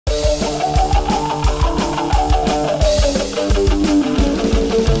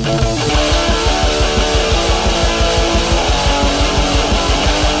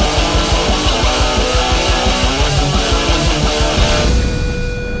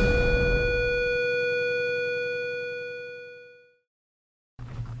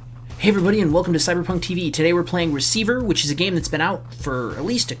Hey everybody, and welcome to Cyberpunk TV. Today we're playing Receiver, which is a game that's been out for at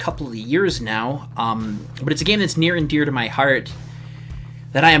least a couple of years now, but it's a game that's near and dear to my heart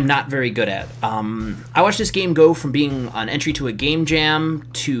that I am not very good at. I watched this game go from being an entry to a game jam,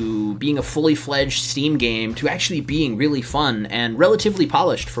 to being a fully fledged Steam game, to actually being really fun and relatively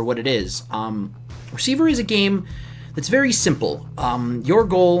polished for what it is. Receiver is a game that's very simple. Your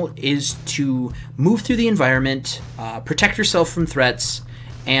goal is to move through the environment, protect yourself from threats,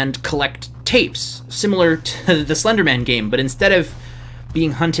 and collect tapes, similar to the Slenderman game, but instead of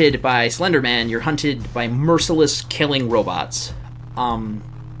being hunted by Slenderman, you're hunted by merciless killing robots.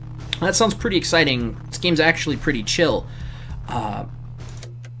 That sounds pretty exciting. This game's actually pretty chill.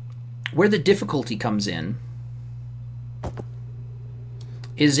 Where the difficulty comes in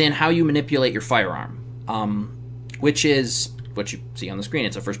is in how you manipulate your firearm, which is what you see on the screen.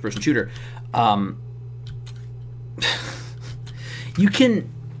 It's a first-person shooter. You can,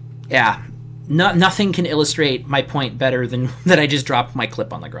 yeah, nothing can illustrate my point better than that I just dropped my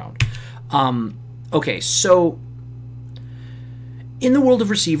clip on the ground. Okay, so in the world of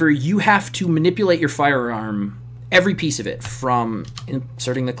Receiver, you have to manipulate your firearm, every piece of it, from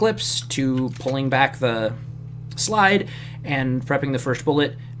inserting the clips to pulling back the slide and prepping the first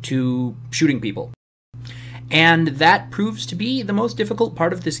bullet to shooting people. And that proves to be the most difficult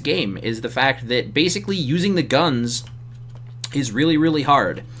part of this game, is the fact that basically using the guns is really, really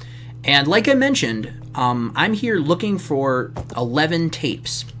hard. And like I mentioned, I'm here looking for 11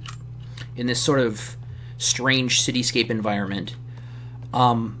 tapes in this sort of strange cityscape environment.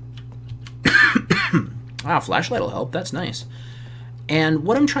 Wow, flashlight will help. That's nice. And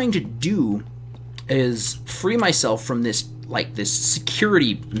what I'm trying to do is free myself from this, like, this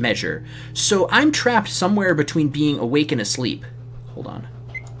security measure. So I'm trapped somewhere between being awake and asleep. Hold on.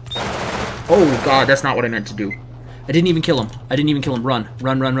 Oh god, that's not what I meant to do. I didn't even kill him. I didn't even kill him. Run.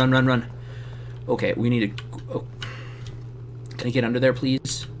 Run, run, run, run, run. Okay, we need to... Oh. Can I get under there,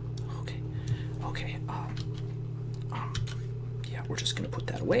 please? Okay. Okay. Yeah, we're just going to put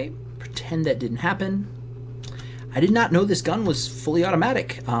that away. Pretend that didn't happen. I did not know this gun was fully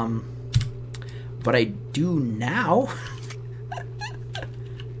automatic. But I do now.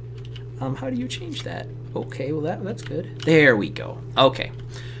 How do you change that? Okay, well, that's good. There we go. Okay.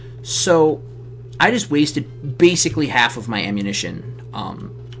 So I just wasted basically half of my ammunition,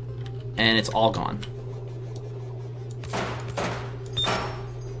 and it's all gone.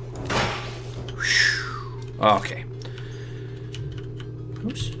 Okay.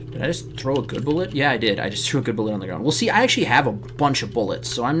 Oops. Did I just throw a good bullet? Yeah, I did. I just threw a good bullet on the ground. Well, see, I actually have a bunch of bullets,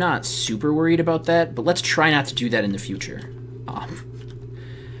 so I'm not super worried about that, but let's try not to do that in the future.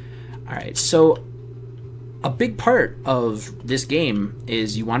 Alright, so a big part of this game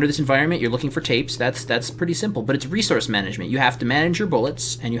is you wander this environment, you're looking for tapes. That's pretty simple, but it's resource management. You have to manage your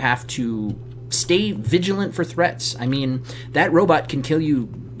bullets, and you have to stay vigilant for threats. I mean, that robot can kill you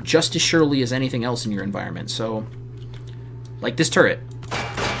just as surely as anything else in your environment, so... Like this turret.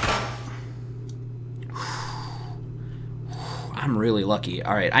 I'm really lucky.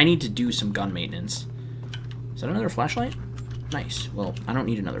 Alright, I need to do some gun maintenance. Is that another flashlight? Nice. Well, I don't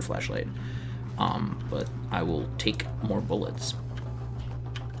need another flashlight. But I will take more bullets.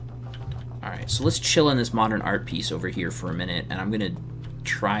 Alright, so let's chill in this modern art piece over here for a minute, and I'm going to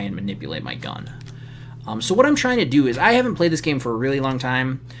try and manipulate my gun. So what I'm trying to do is, I haven't played this game for a really long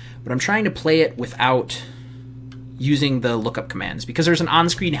time, but I'm trying to play it without using the lookup commands, because there's an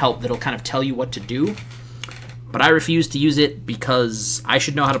on-screen help that'll kind of tell you what to do, but I refuse to use it because I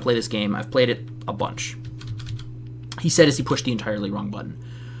should know how to play this game. I've played it a bunch. He said as he pushed the entirely wrong button.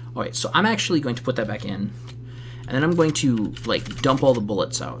 Alright, so I'm actually going to put that back in, and then I'm going to, like, dump all the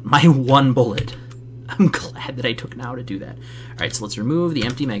bullets out. My one bullet. I'm glad that I took now to do that. Alright, so let's remove the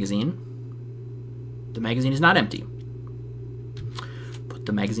empty magazine. The magazine is not empty. Put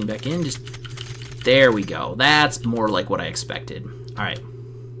the magazine back in, just... There we go. That's more like what I expected. Alright.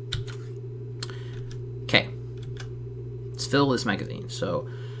 Okay. Let's fill this magazine. So,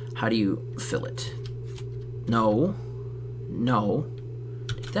 how do you fill it? No. No.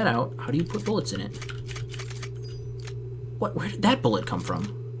 Take that out. How do you put bullets in it? What? Where did that bullet come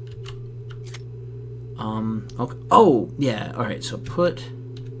from? Okay. Oh, yeah. Alright, so put...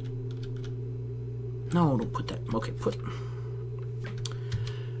 No, don't put that... Okay, put...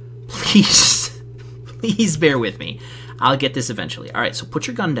 Please. Please bear with me. I'll get this eventually. Alright, so put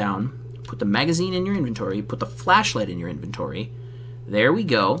your gun down. Put the magazine in your inventory. Put the flashlight in your inventory. There we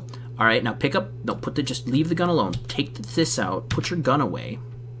go. Alright, now pick up... No, just leave the gun alone. Take this out. Put your gun away.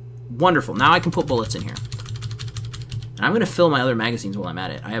 Wonderful. Now I can put bullets in here. And I'm going to fill my other magazines while I'm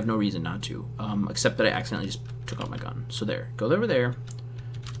at it. I have no reason not to. Except that I accidentally just took out my gun. So there. Go over there.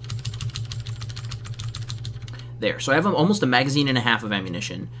 There. So I have almost a magazine and a half of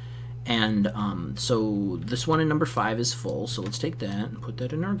ammunition. And so this one in number 5 is full. So let's take that and put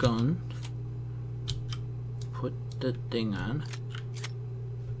that in our gun. Put the thing on.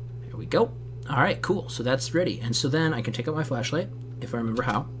 There we go. All right, cool. So that's ready. And so then I can take out my flashlight, if I remember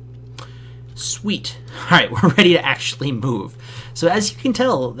how. Sweet. All right, we're ready to actually move. So as you can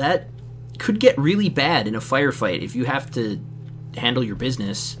tell, that could get really bad in a firefight if you have to handle your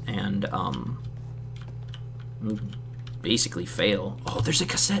business and basically fail. Oh, there's a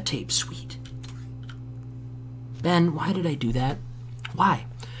cassette tape. Sweet. Ben, why did I do that? Why?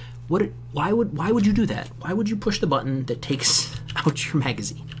 Why would you do that? Why would you push the button that takes out your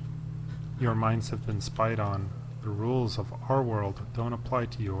magazine? Your minds have been spied on. The rules of our world don't apply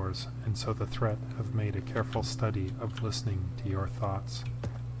to yours, and so the threat have made a careful study of listening to your thoughts.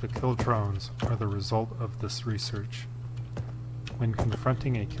 The kill drones are the result of this research. When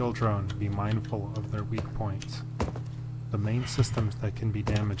confronting a kill drone, be mindful of their weak points. The main systems that can be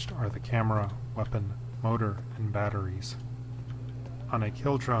damaged are the camera, weapon, motor, and batteries. On a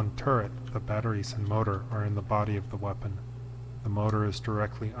kill drone turret, the batteries and motor are in the body of the weapon. The motor is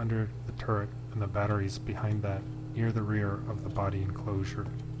directly under the turret and the batteries behind that, near the rear of the body enclosure.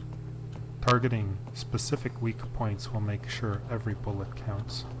 Targeting specific weak points will make sure every bullet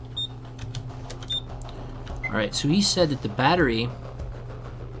counts. Alright, so he said that the battery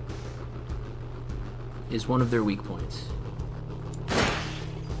is one of their weak points.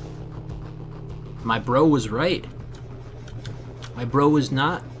 My bro was right. My bro was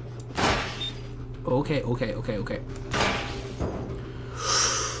not... Okay.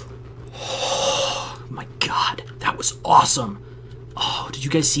 My god, that was awesome. Oh, did you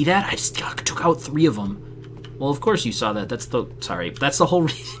guys see that? I just took out 3 of them. Well, of course you saw that. That's the whole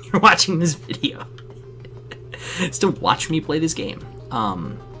reason you're watching this video. It's to watch me play this game.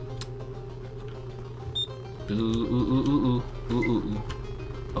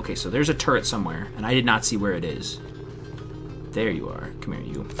 Okay, so there's a turret somewhere, and I did not see where it is. There you are. Come here,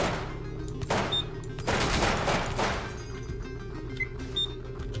 you.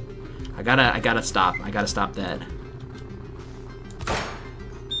 I gotta stop. I gotta stop that.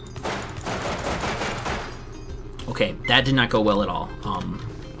 Okay, that did not go well at all.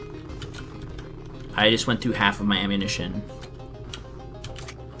 I just went through half of my ammunition.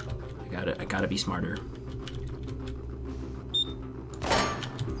 I gotta be smarter.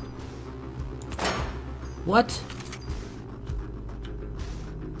 What?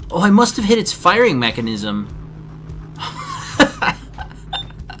 Oh, I must have hit its firing mechanism.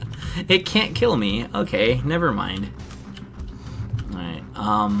 It can't kill me. Okay, never mind. Alright,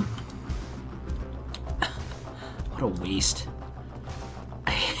 what a waste.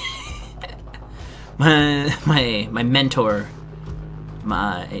 my mentor,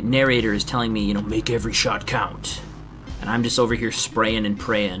 my narrator is telling me, you know, make every shot count. And I'm just over here spraying and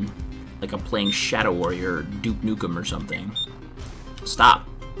praying like I'm playing Shadow Warrior or Duke Nukem or something. Stop.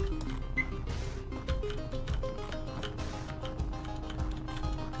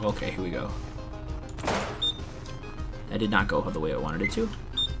 Okay, here we go. That did not go the way I wanted it to.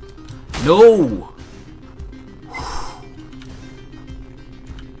 No!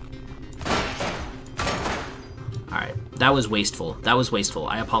 Alright, that was wasteful. That was wasteful.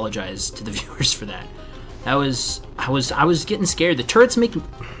 I apologize to the viewers for that. That was... I was getting scared. The turrets make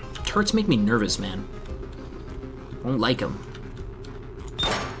me nervous, man. I don't like them.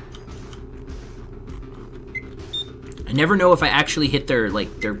 I never know if I actually hit their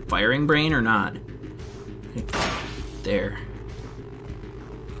firing brain or not. There.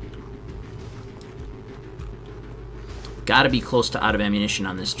 Gotta be close to out of ammunition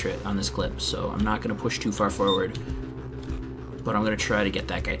on this clip, so I'm not gonna push too far forward. But I'm gonna try to get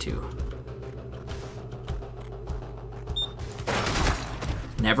that guy too.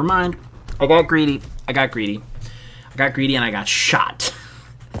 Never mind. I got greedy. I got greedy and I got shot.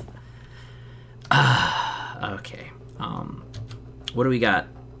 Okay. What do we got?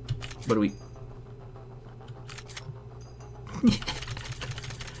 What do we...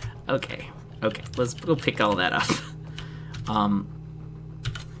 Okay. We'll pick all that up.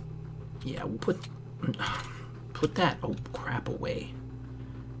 Yeah, we'll put that crap away.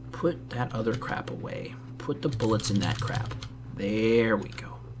 Put that other crap away. Put the bullets in that crap. There we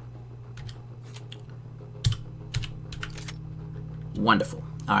go. Wonderful.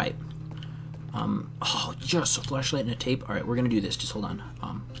 All right. Oh, just a flashlight and a tape. All right, we're gonna do this. Just hold on.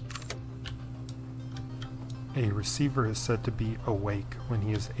 A receiver is said to be awake when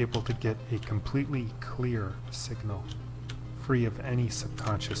he is able to get a completely clear signal, free of any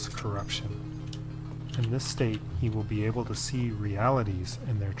subconscious corruption. In this state, he will be able to see realities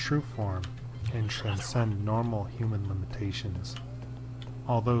in their true form and transcend normal human limitations.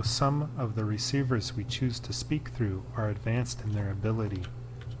 Although some of the receivers we choose to speak through are advanced in their ability,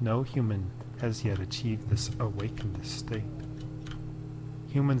 no human has yet achieved this awakened state.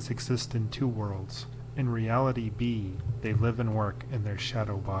 Humans exist in two worlds. In reality B, they live and work in their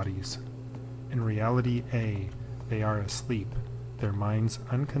shadow bodies. In reality A, they are asleep, their minds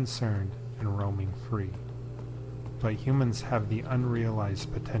unconcerned and roaming free. But humans have the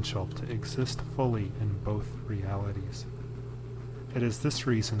unrealized potential to exist fully in both realities. It is this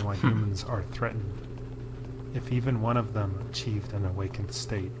reason why humans are threatened. If even one of them achieved an awakened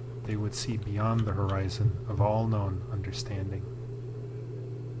state, they would see beyond the horizon of all known understanding.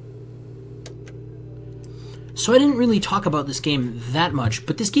 So I didn't really talk about this game that much,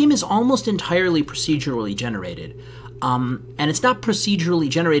 but this game is almost entirely procedurally generated. And it's not procedurally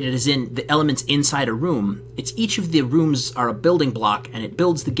generated as in the elements inside a room. It's each of the rooms are a building block, and it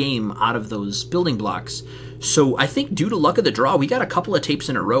builds the game out of those building blocks. So I think due to luck of the draw, we got a couple of tapes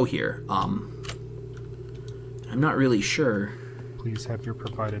in a row here. I'm not really sure. Please have your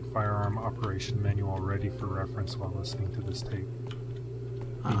provided firearm operation manual ready for reference while listening to this tape.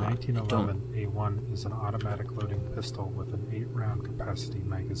 The 1911 A1 is an automatic loading pistol with an 8-round capacity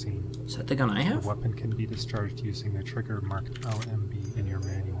magazine. Is that the gun I have? The weapon can be discharged using the trigger marked LMB in your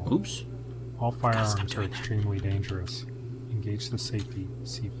manual. Oops. All firearms are extremely dangerous. Engage the safety,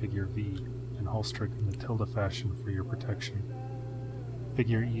 see Figure V, and holster it in the tilde fashion for your protection.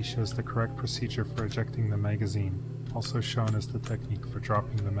 Figure E shows the correct procedure for ejecting the magazine, also shown as the technique for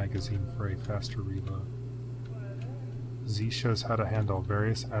dropping the magazine for a faster reload. Z shows how to handle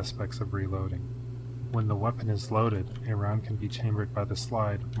various aspects of reloading. When the weapon is loaded, a round can be chambered by the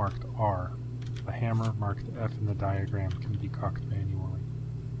slide marked R. A hammer marked F in the diagram can be cocked manually.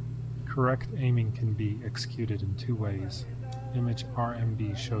 Correct aiming can be executed in two ways. Image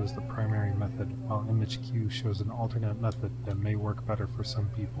RMB shows the primary method, while Image Q shows an alternate method that may work better for some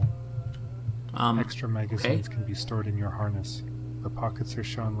people. Extra magazines can be stored in your harness. The pockets are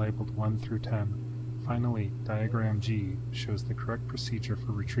shown labeled 1 through 10. Finally, Diagram G shows the correct procedure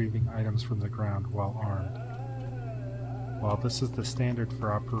for retrieving items from the ground while armed. While this is the standard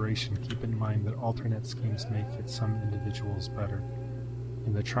for operation, keep in mind that alternate schemes may fit some individuals better.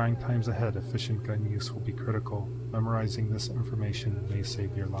 In the trying times ahead, efficient gun use will be critical. Memorizing this information may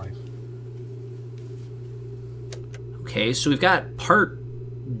save your life. Okay, so we've got part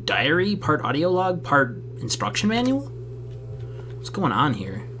diary, part audio log, part instruction manual? What's going on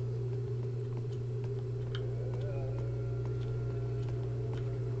here?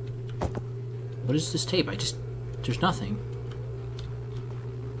 What is this tape? There's nothing.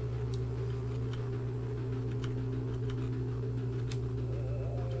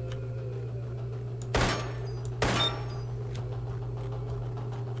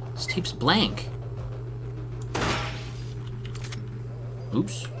 This tape's blank.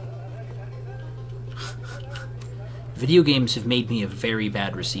 Oops. Video games have made me a very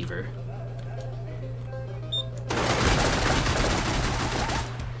bad receiver.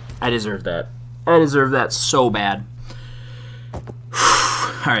 I deserve that. I deserve that so bad.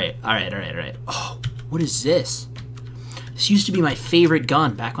 Alright. Oh, what is this? This used to be my favorite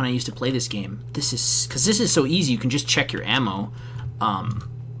gun back when I used to play this game. This is so easy, you can just check your ammo.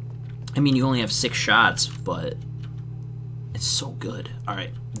 I mean, you only have 6 shots, but it's so good.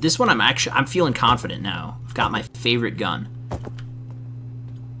 Alright, this one I'm feeling confident now. I've got my favorite gun.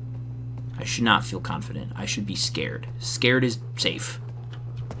 I should not feel confident. I should be scared. Scared is safe.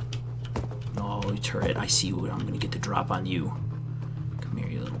 Oh, turret, I see what I'm gonna get the drop on you. Come here,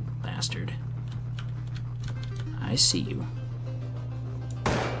 you little bastard. I see you.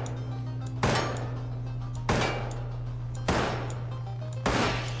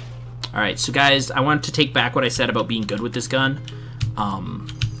 Alright, so guys, I want to take back what I said about being good with this gun.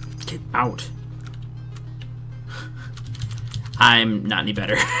 Get out. I'm not any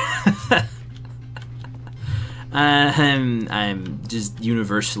better. I'm just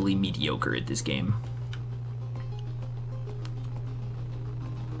universally mediocre at this game.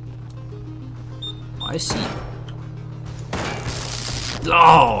 Oh, I see.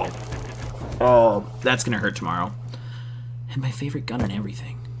 Oh, that's gonna hurt tomorrow. And my favorite gun and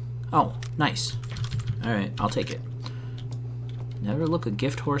everything. Oh, nice. Alright, I'll take it. Never look a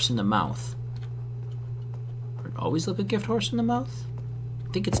gift horse in the mouth. Or always look a gift horse in the mouth?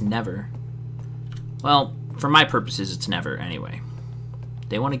 I think it's never. Well, for my purposes, it's never, anyway.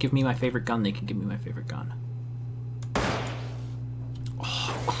 They want to give me my favorite gun, they can give me my favorite gun.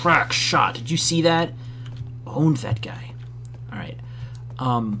 Oh, crack shot. Did you see that? Owned that guy. Alright.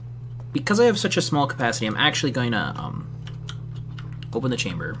 Because I have such a small capacity, I'm actually going to, open the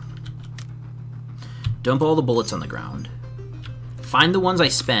chamber. Dump all the bullets on the ground. Find the ones I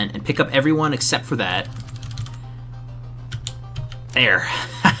spent and pick up everyone except for that. There.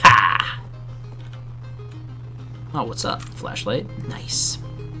 Oh, what's up? Flashlight. Nice.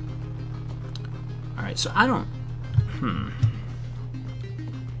 Alright, so I don't...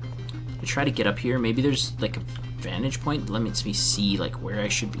 I try to get up here. Maybe there's like a vantage point that lets me see like where I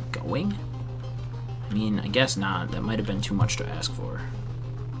should be going. I mean, I guess not. That might have been too much to ask for.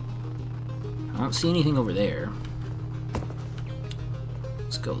 I don't see anything over there.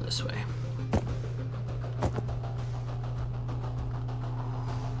 Let's go this way.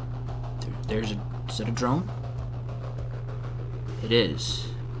 There's a... Is that a drone? It is.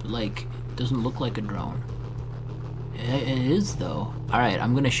 But, like, it doesn't look like a drone. It is, though. Alright,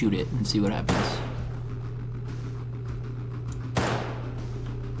 I'm gonna shoot it and see what happens.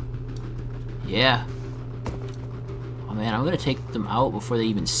 Yeah. Oh, man, I'm gonna take them out before they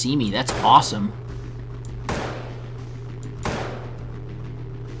even see me. That's awesome.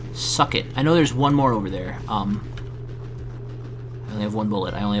 Suck it. I know there's one more over there. I only have one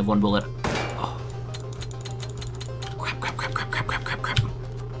bullet. I only have one bullet. Oh. Crap, crap, crap, crap, crap, crap, crap, crap.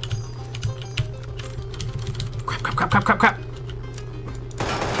 Crap, crap, crap, crap, crap, crap.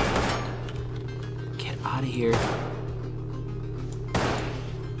 Get out of here.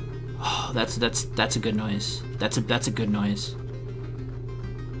 Oh, that's a good noise. That's a good noise.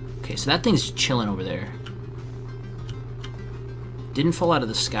 Okay, so that thing's chilling over there. Didn't fall out of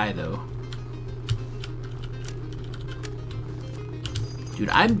the sky though. Dude,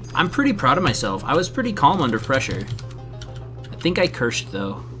 I'm pretty proud of myself. I was pretty calm under pressure. I think I cursed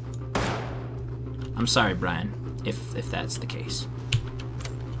though. I'm sorry, Brian, if that's the case.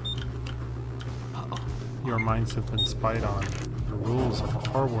 Uh-oh. Your minds have been spied on. The rules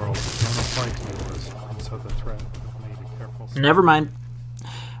of our world don't apply to yours, and so the threat have made a careful study. Never mind.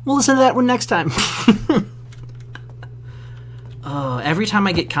 We'll listen to that one next time. Every time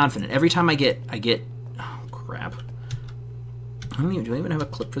I get confident, every time I get, oh crap. Do I even have a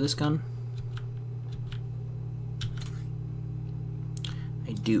clip for this gun?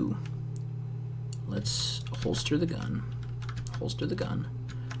 I do. Let's holster the gun. Holster the gun.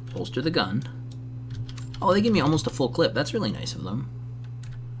 Holster the gun. Oh, they give me almost a full clip. That's really nice of them.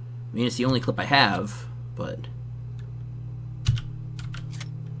 I mean, it's the only clip I have, but...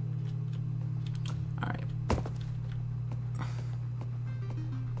 Alright.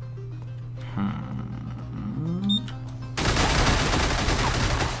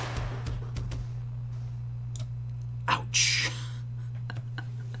 Ouch.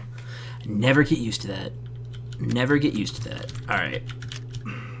 Never get used to that. Never get used to that. Alright.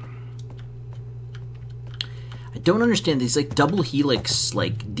 I don't understand these like double helix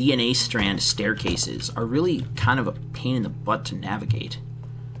like DNA strand staircases are really kind of a pain in the butt to navigate.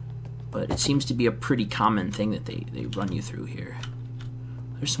 But it seems to be a pretty common thing that they run you through here.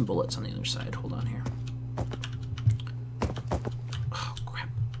 There's some bullets on the other side. Hold on here. Oh, crap.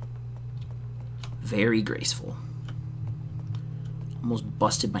 Very graceful. Almost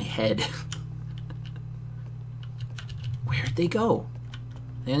busted my head. Where'd they go?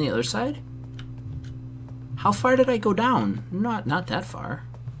 Are they on the other side? How far did I go down? Not that far.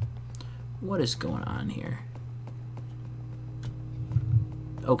 What is going on here?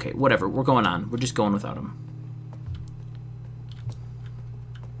 Okay, whatever. We're going on. We're just going without him.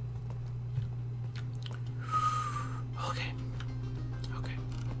 Okay. Okay.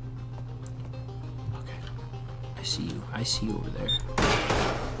 Okay. I see you. I see you over there.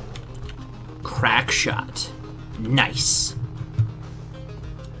 Crack shot. Nice.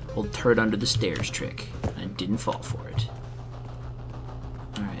 Old turd under the stairs trick. I didn't fall for it.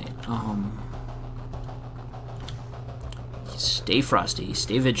 Alright, stay frosty,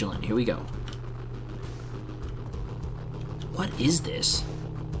 stay vigilant. Here we go. What is this?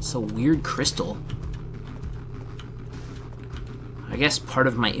 It's a weird crystal. I guess part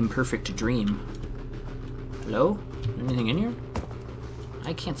of my imperfect dream. Hello? Anything in here?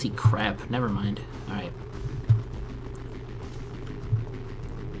 I can't see crap. Never mind. Alright.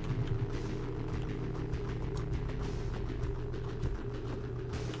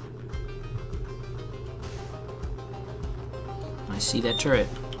 I see that turret.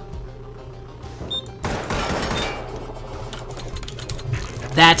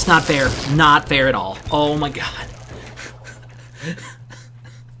 That's not fair. Not fair at all. Oh my god.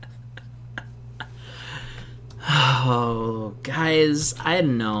 Oh, guys, I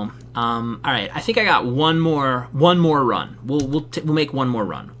don't know. All right, I think I got one more run. We'll make one more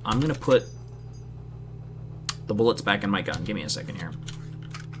run. I'm gonna put the bullets back in my gun. Give me a second here.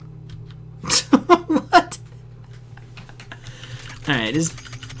 What? All right, just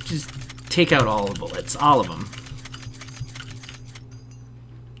take out all the bullets. All of them.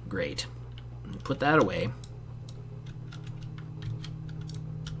 Great. Put that away.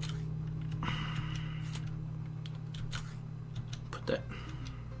 Put that...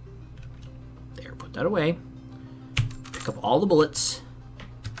 There, put that away. Pick up all the bullets.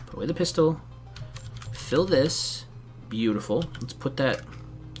 Put away the pistol. Fill this. Beautiful. Let's put that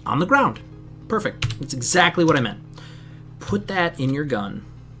on the ground. Perfect. That's exactly what I meant. Put that in your gun.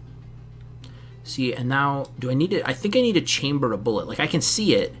 See, and now, do I need to... I think I need to chamber a bullet. Like, I can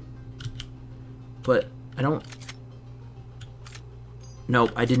see it, but I don't...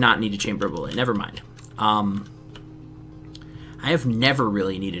 Nope, I did not need to chamber a bullet. Never mind. I have never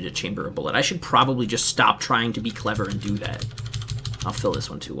really needed to chamber a bullet. I should probably just stop trying to be clever and do that. I'll fill this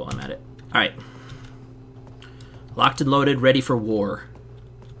one too while I'm at it. Alright. Locked and loaded, ready for war.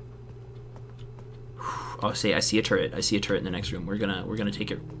 Oh, I see a turret. I see a turret in the next room. We're gonna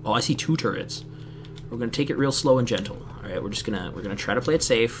take it. Oh, I see 2 turrets. We're gonna take it real slow and gentle. All right, we're gonna try to play it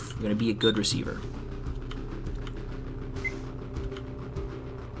safe. We're gonna be a good receiver.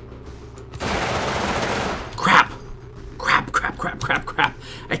 Crap! Crap! Crap! Crap! Crap! Crap!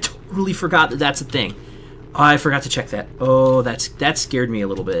 I totally forgot that that's a thing. Oh, I forgot to check that. Oh, that scared me a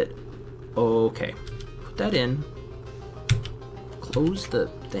little bit. Okay, put that in. Close the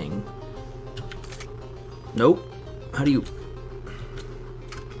thing. Nope. How do you...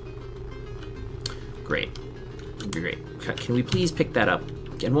 Great. Great. Can we please pick that up?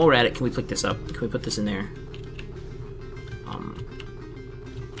 And while we're at it, can we pick this up? Can we put this in there?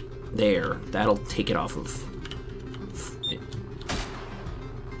 There. That'll take it off of...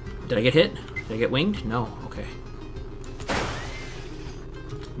 Did I get hit? Did I get winged? No. Okay.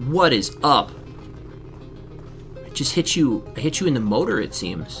 What is up? I just hit you... I hit you in the motor, it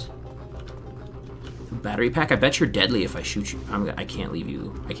seems. Battery pack. I bet you're deadly if I shoot you. I can't leave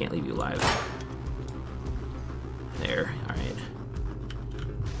you. I can't leave you alive. There. All right.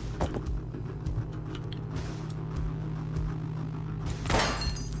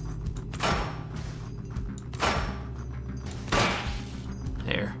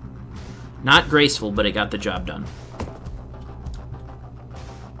 There. Not graceful, but it got the job done.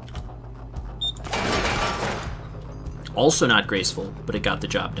 Also not graceful, but it got the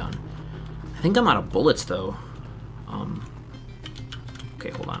job done. I think I'm out of bullets, though. Okay,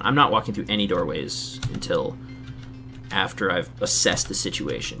 hold on. I'm not walking through any doorways until after I've assessed the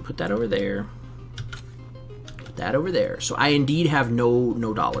situation. Put that over there. Put that over there. So I indeed have no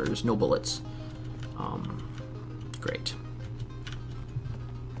dollars, no bullets. Great.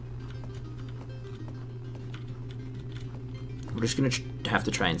 We're just gonna have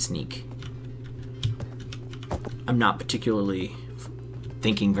to try and sneak. I'm not particularly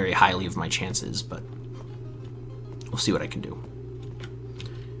thinking very highly of my chances, but we'll see what I can do.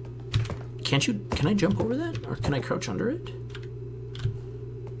 Can I jump over that? Or can I crouch under it?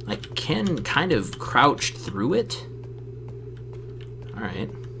 I can kind of crouch through it.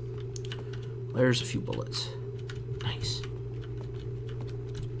 Alright. There's a few bullets. Nice.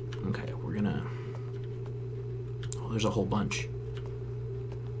 Okay, we're gonna... Oh, there's a whole bunch.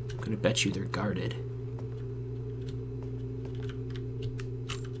 I'm gonna bet you they're guarded.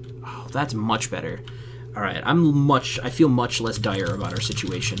 Oh, that's much better. Alright, I feel much less dire about our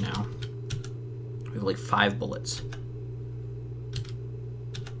situation now. We have like 5 bullets.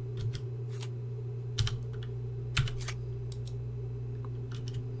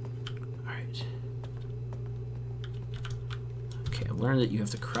 Alright. Okay, I've learned that you have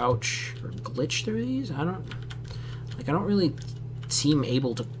to crouch or glitch through these. I don't really seem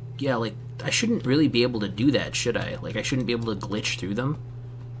able to... Yeah, like, I shouldn't really be able to do that, should I? Like, I shouldn't be able to glitch through them?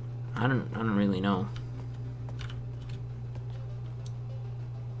 I don't really know.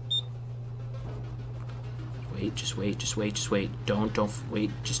 Wait, just wait, just wait, just wait. Don't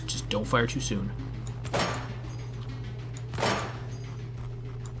wait. Just don't fire too soon.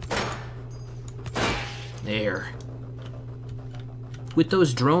 There. With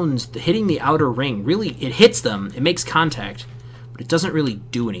those drones hitting the outer ring, really, it hits them, it makes contact, but it doesn't really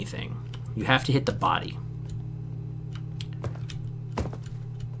do anything. You have to hit the body.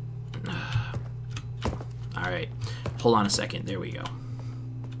 Alright, hold on a second, there we go.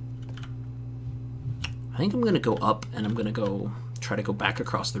 I think I'm going to go up and I'm going to try to go back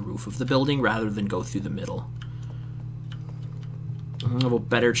across the roof of the building rather than go through the middle. I'm going to have a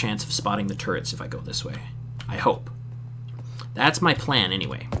better chance of spotting the turrets if I go this way. I hope. That's my plan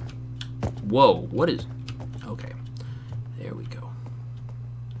anyway. Whoa, what is... Okay, there we go.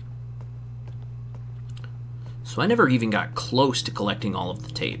 So I never even got close to collecting all of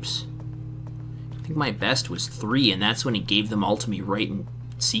the tapes. I think my best was 3, and that's when he gave them all to me right in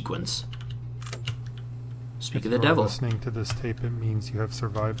sequence. Speak If of the you are devil. listening to this tape, it means you have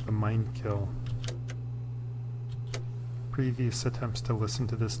survived the mind kill. Previous attempts to listen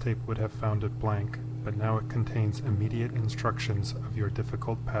to this tape would have found it blank, but now it contains immediate instructions of your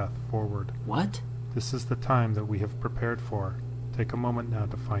difficult path forward. What? This is the time that we have prepared for. Take a moment now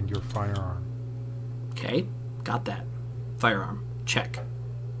to find your firearm. Okay, got that. Firearm. Check.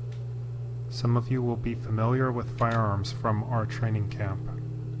 Some of you will be familiar with firearms from our training camp,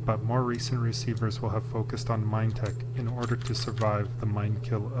 but more recent receivers will have focused on mind tech in order to survive the mind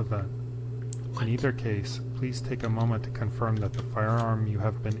kill event. In either case, please take a moment to confirm that the firearm you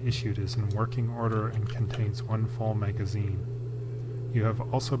have been issued is in working order and contains one full magazine. You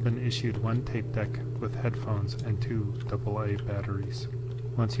have also been issued one tape deck with headphones and 2 AA batteries.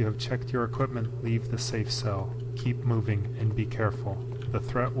 Once you have checked your equipment, leave the safe cell. Keep moving and be careful. The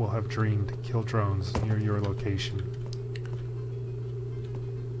threat will have dreamed kill drones near your location.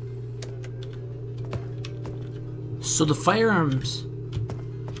 So the firearms...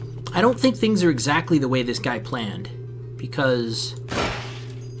 I don't think things are exactly the way this guy planned, because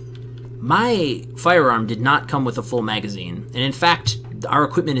my firearm did not come with a full magazine, and in fact, our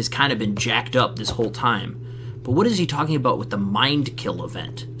equipment has kind of been jacked up this whole time. But what is he talking about with the mind kill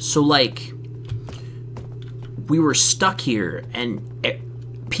event? So, like, we were stuck here, and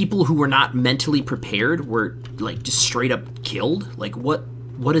people who were not mentally prepared were, like, just straight up killed? Like, what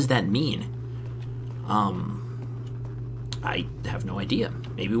does that mean? I have no idea.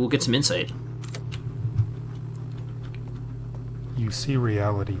 Maybe we'll get some insight. You see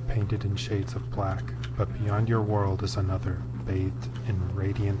reality painted in shades of black, but beyond your world is another, bathed in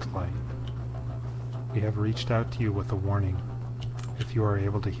radiant light. We have reached out to you with a warning. If you are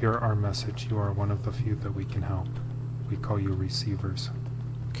able to hear our message, you are one of the few that we can help. We call you receivers.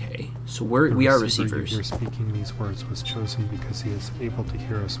 Okay, so we are receivers. You hear speaking these words was chosen because he is able to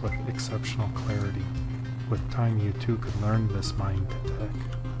hear us with exceptional clarity. With time, you too could learn this mind tech.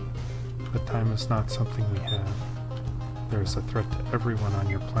 But time is not something we have. There is a threat to everyone on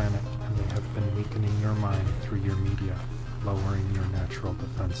your planet, and they have been weakening your mind through your media, lowering your natural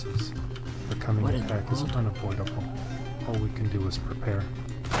defenses. The coming attack is unavoidable. All we can do is prepare.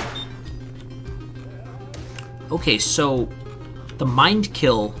 Okay, so the mind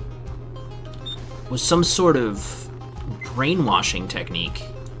kill was some sort of brainwashing technique.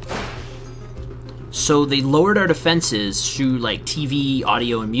 So they lowered our defenses through like TV,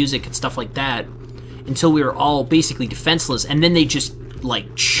 audio, and music and stuff like that until we were all basically defenseless, and then they just like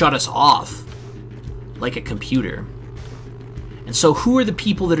shut us off like a computer. And so who are the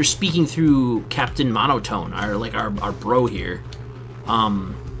people that are speaking through Captain Monotone, our bro here?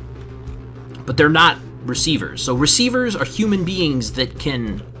 But they're not receivers. So receivers are human beings that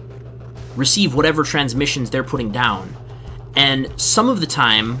can receive whatever transmissions they're putting down. And some of the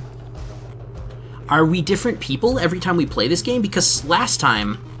time, are we different people every time we play this game? Because last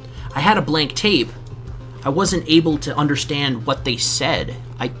time, I had a blank tape. I wasn't able to understand what they said.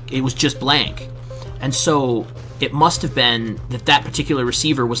 It was just blank. And so it must have been that particular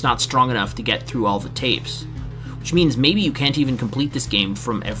receiver was not strong enough to get through all the tapes. Which means maybe you can't even complete this game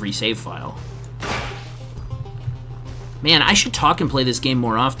from every save file. Man, I should talk and play this game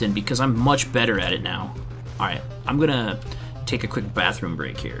more often because I'm much better at it now. Alright, I'm gonna take a quick bathroom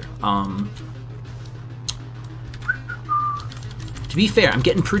break here. To be fair, I'm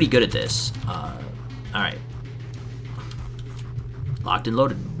getting pretty good at this. Alright. Locked and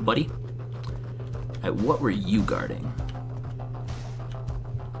loaded, buddy. Alright, what were you guarding?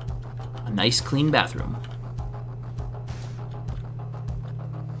 A nice clean bathroom.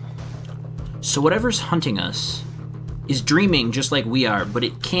 So whatever's hunting us is dreaming just like we are, but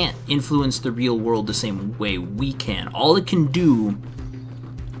it can't influence the real world the same way we can. All it can do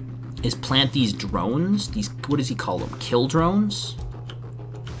is plant these drones. These, what does he call them? Kill drones?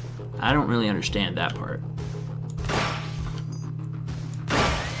 I don't really understand that part.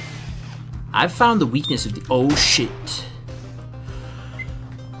 I've found the weakness of the... Oh, shit.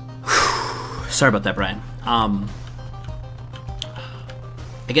 Sorry about that, Brian.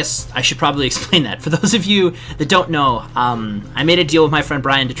 I guess I should probably explain that. For those of you that don't know, I made a deal with my friend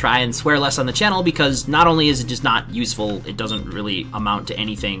Brian to try and swear less on the channel because not only is it just not useful, it doesn't really amount to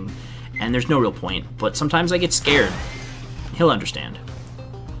anything, and there's no real point, but sometimes I get scared. He'll understand.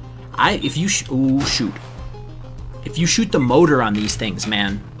 If you shoot the motor on these things,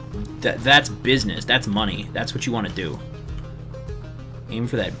 man, that's business. That's money. That's what you want to do. Aim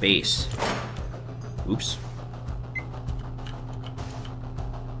for that base. Oops.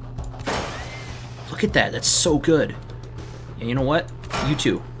 Look at that. That's so good. And you know what? You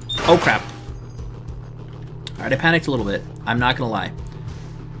too. Oh, crap. Alright, I panicked a little bit. I'm not gonna lie.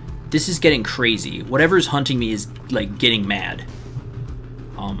 This is getting crazy. Whatever's hunting me is, like, getting mad.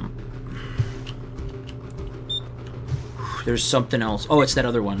 There's something else. Oh, it's that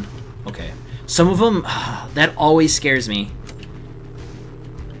other one. Okay. Some of them, that always scares me.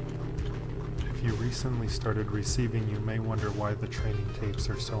 If you recently started receiving, you may wonder why the training tapes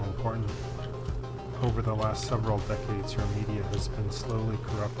are so important. Over the last several decades, your media has been slowly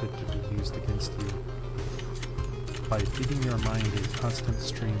corrupted to be used against you. By feeding your mind a constant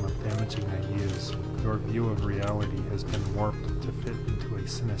stream of damaging ideas, your view of reality has been warped to fit into a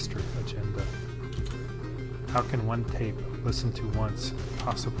sinister agenda. How can one tape, listened to once,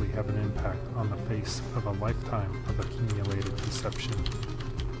 possibly have an impact on the face of a lifetime of accumulated deception?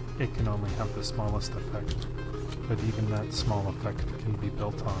 It can only have the smallest effect, but even that small effect can be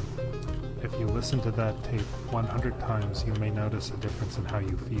built on. If you listen to that tape 100 times, you may notice a difference in how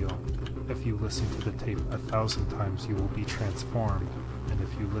you feel. If you listen to the tape 1,000 times, you will be transformed. And if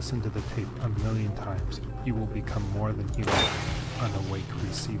you listen to the tape 1,000,000 times, you will become more than human, an awake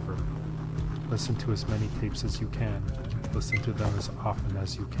receiver. Listen to as many tapes as you can. Listen to them as often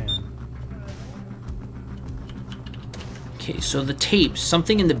as you can. Okay, so the tapes,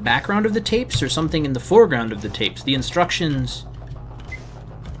 something in the background of the tapes or something in the foreground of the tapes? The instructions...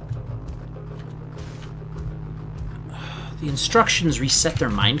 The instructions reset their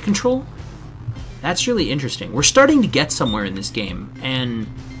mind control? That's really interesting. We're starting to get somewhere in this game, and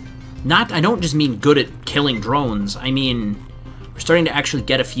I don't just mean good at killing drones, I mean we're starting to actually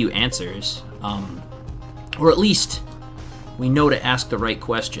get a few answers. Or at least we know to ask the right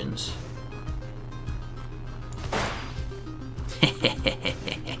questions.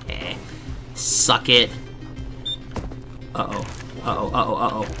 Suck it. Uh-oh. Uh-oh, uh-oh,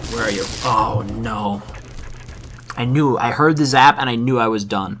 uh-oh. Where are you? Oh, no. I heard the zap, and I knew I was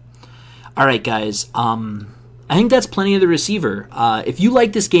done. Alright, guys. I think that's plenty of the receiver. If you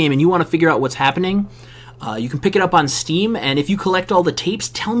like this game and you want to figure out what's happening, you can pick it up on Steam, and if you collect all the tapes,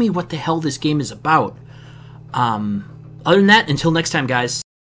 tell me what the hell this game is about. Other than that, until next time, guys.